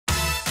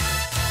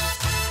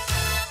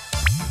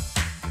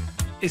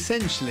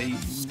Essentially,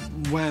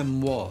 Wham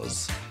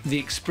was the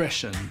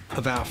expression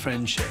of our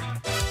friendship.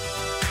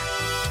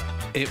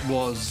 It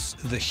was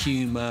the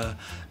humour,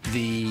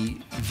 the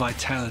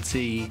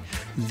vitality,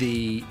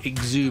 the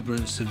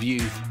exuberance of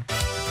youth.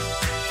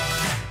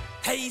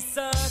 Hey,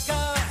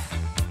 sucker.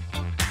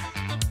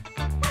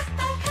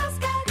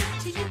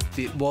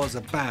 It was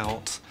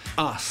about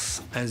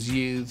us as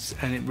youths,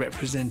 and it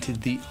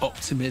represented the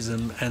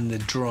optimism and the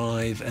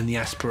drive and the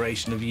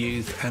aspiration of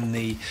youth and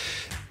the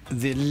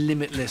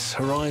limitless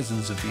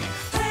horizons of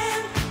youth.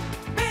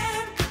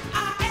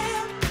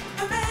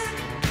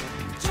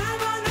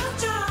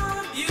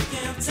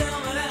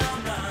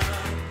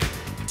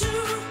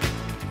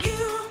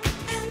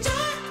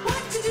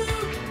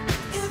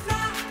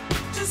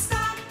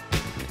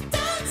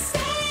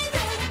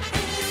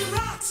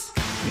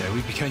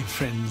 We became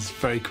friends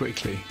very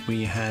quickly.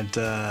 We had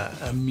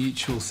a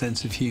mutual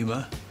sense of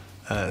humour,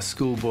 a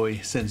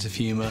schoolboy sense of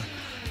humour,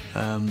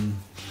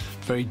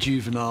 very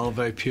juvenile,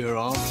 very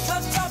puerile.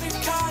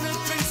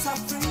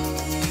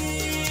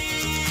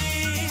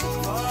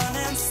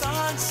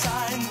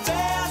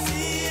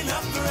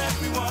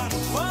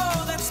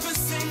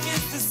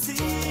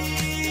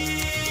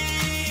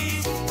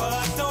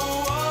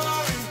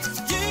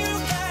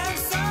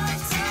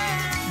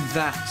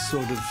 That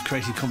sort of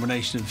created a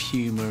combination of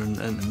humour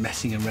and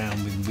messing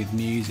around with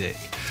music,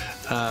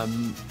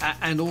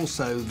 and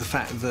also the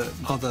fact that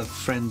other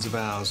friends of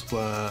ours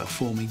were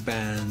forming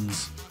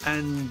bands,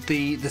 and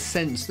the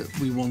sense that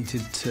we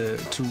wanted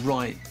to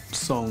write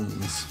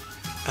songs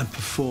and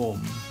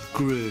perform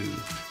grew.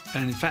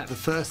 And in fact, the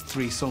first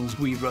 3 songs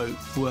we wrote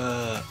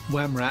were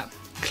Wham Rap,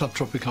 Club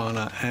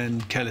Tropicana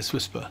and Careless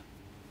Whisper.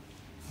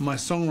 My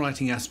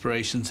songwriting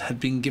aspirations had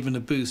been given a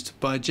boost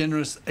by a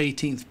generous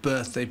 18th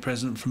birthday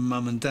present from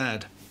Mum and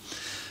Dad.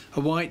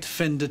 A white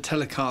Fender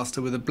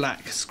Telecaster with a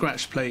black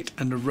scratch plate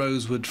and a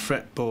rosewood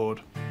fretboard.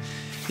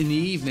 In the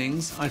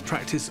evenings, I'd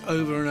practice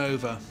over and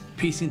over,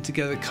 piecing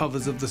together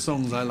covers of the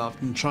songs I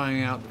loved and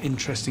trying out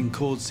interesting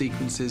chord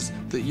sequences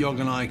that Yog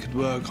and I could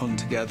work on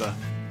together.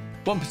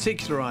 One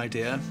particular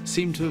idea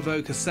seemed to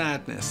evoke a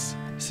sadness,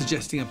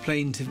 suggesting a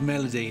plaintive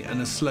melody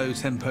and a slow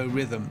tempo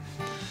rhythm.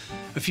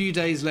 A few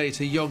days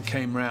later, Yog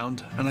came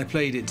round and I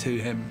played it to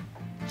him.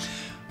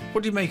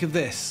 "What do you make of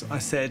this?" I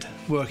said,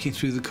 working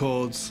through the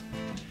chords.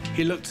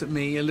 He looked at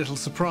me a little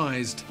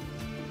surprised.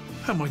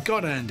 "Oh my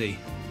God, Andy,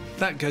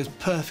 that goes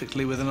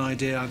perfectly with an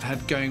idea I've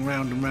had going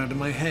round and round in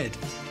my head.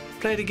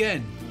 Play it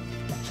again."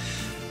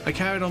 I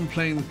carried on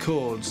playing the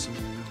chords,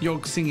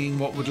 Yog singing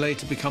what would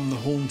later become the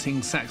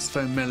haunting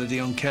saxophone melody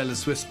on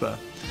Careless Whisper.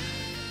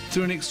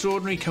 Through an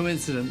extraordinary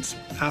coincidence,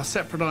 our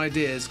separate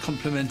ideas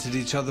complemented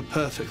each other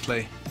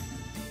perfectly.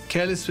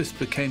 Careless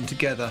Whisper came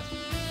together.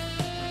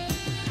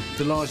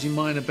 The largely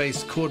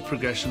minor-based chord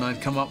progression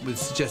I'd come up with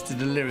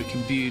suggested a lyric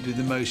imbued with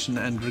emotion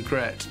and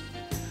regret,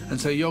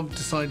 and so Yog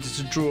decided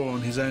to draw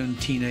on his own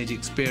teenage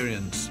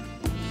experience.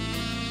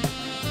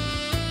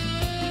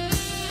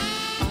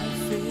 I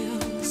feel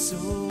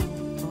so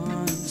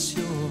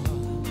unsure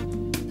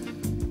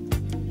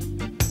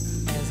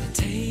as I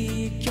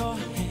take your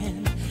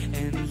hand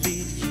and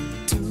lead you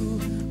to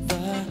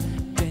the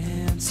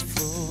dance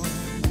floor.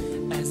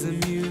 As the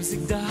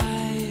music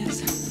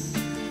dies,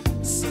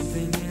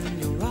 something in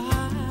your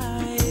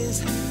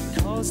eyes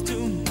calls to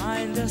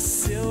mind a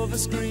silver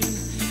screen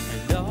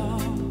and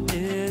all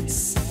its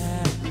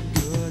sad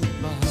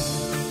goodbye.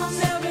 I'm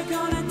never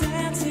gonna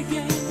dance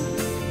again.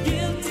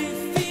 Guilty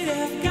feet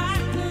have got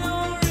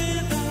no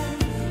rhythm,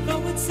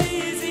 though it's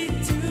easy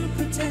to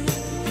pretend.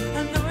 I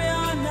know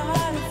you're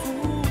not a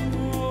fool.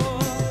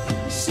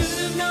 Should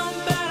have known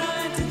better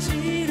than to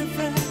cheat a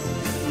friend,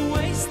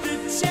 waste the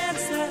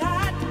chance that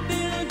I'd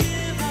been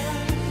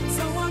given.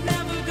 So I'm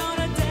never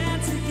gonna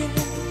dance again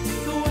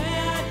the way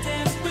I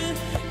danced with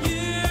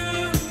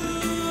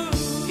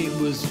you. It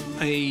was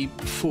a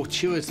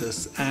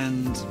fortuitous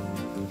and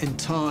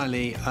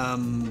entirely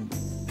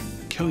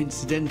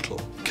coincidental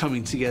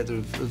coming together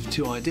of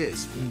 2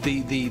 ideas.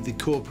 The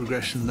chord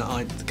progression that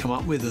I'd come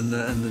up with and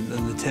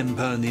the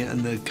tempo and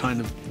the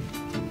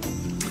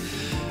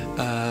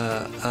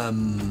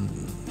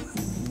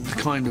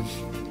kind of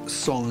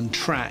song and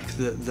track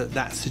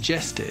that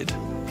suggested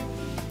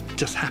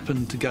just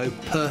happened to go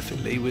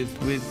perfectly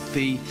with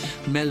the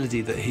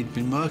melody that he'd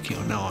been working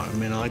on. Now, I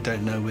mean, I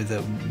don't know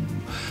whether,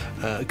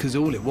 because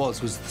all it was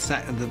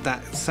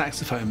that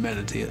saxophone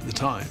melody at the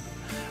time,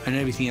 and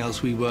everything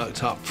else we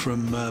worked up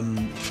from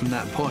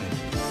that point.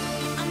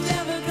 I'm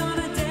never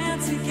gonna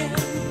dance again.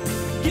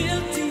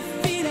 Guilty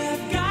feet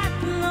have got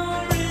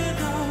no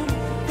rhythm,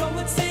 though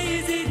it's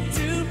easy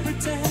to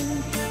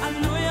pretend. I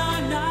know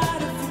you're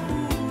not a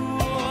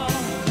fool.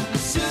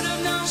 Should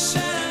have known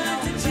better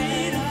to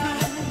cheat a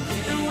friend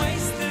and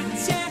waste the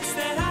chance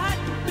that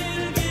I'd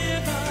been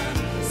given.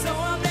 So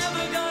I'm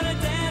never gonna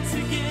dance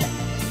again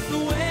the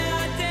way I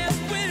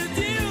danced with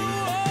you.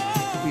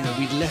 You know,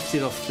 we'd left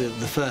it off the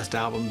first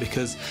album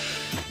because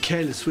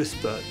Careless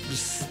Whisper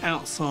was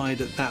outside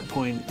at that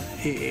point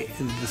the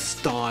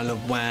style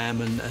of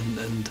Wham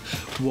and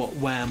what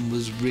Wham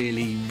was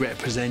really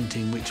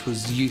representing, which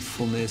was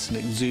youthfulness and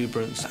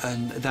exuberance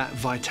and that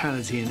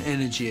vitality and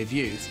energy of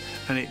youth.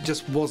 And it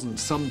just wasn't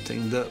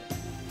something that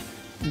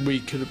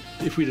we could have,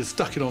 if we'd have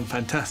stuck it on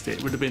Fantastic,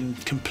 it would have been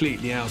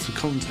completely out of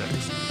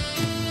context.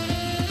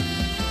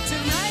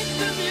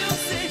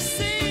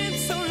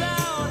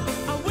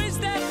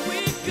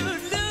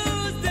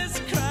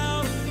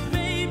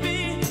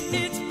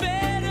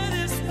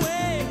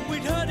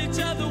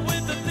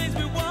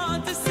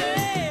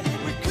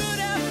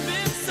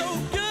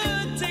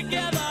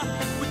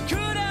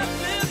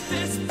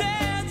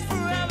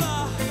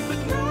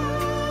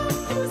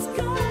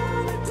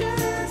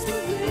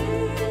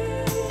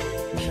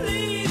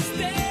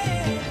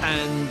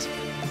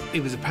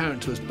 It was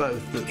apparent to us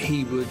both that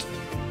he would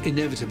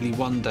inevitably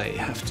one day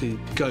have to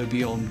go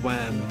beyond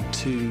Wham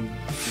to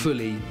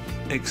fully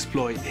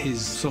exploit his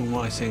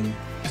songwriting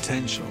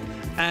potential.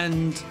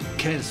 And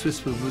Careless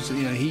Whisper was,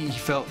 you know, he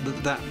felt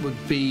that that would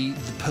be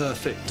the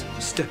perfect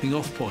stepping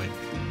off point.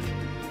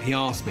 He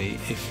asked me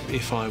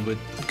if I would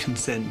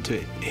consent to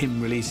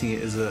him releasing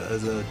it as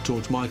a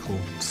George Michael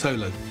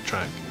solo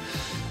track.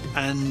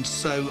 And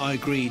so I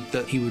agreed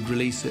that he would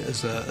release it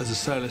as a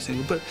solo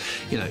single. But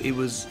you know, it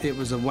was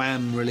a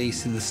Wham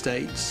release in the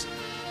States,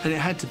 and it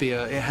had to be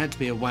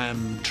a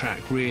Wham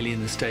track really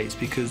in the States,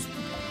 because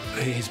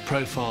his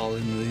profile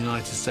in the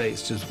United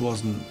States just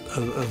wasn't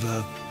of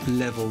a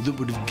level that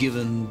would have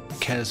given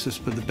Careless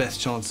Whisper the best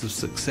chance of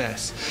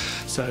success.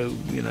 So,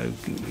 you know,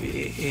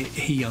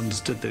 he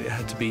understood that it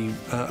had to be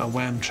a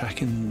Wham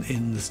track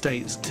in the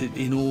States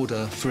in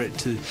order for it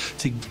to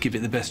give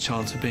it the best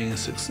chance of being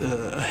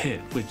a hit,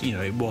 which, you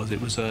know, it was.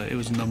 It was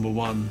a number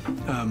one.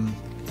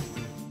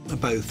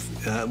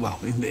 Both, well,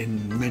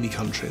 in many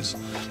countries,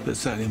 but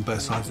certainly on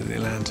both sides of the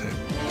Atlantic.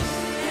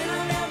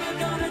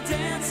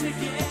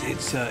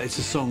 It's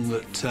a song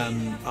that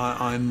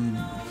I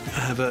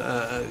have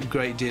a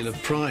great deal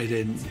of pride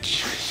in.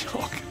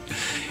 Shock.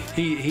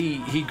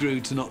 He grew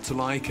to not to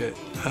like it.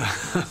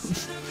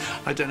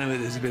 I don't know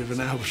whether there's a bit of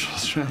an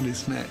albatross around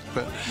his neck,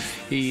 but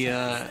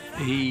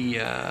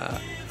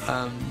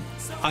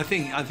I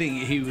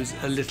think he was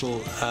a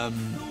little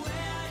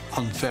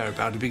unfair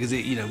about it, because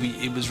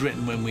it was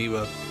written when we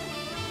were,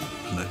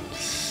 I don't know,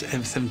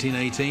 17,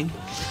 18.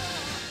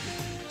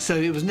 So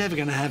it was never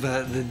going to have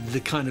the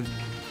kind of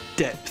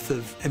depth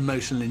of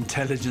emotional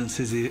intelligence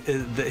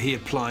that he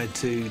applied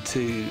to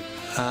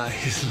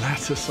his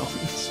latter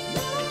songs.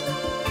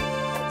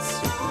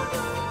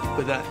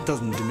 But that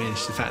doesn't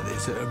diminish the fact that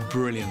it's a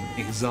brilliant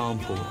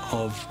example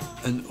of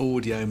an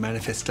audio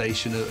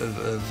manifestation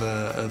of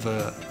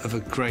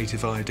a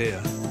creative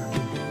idea.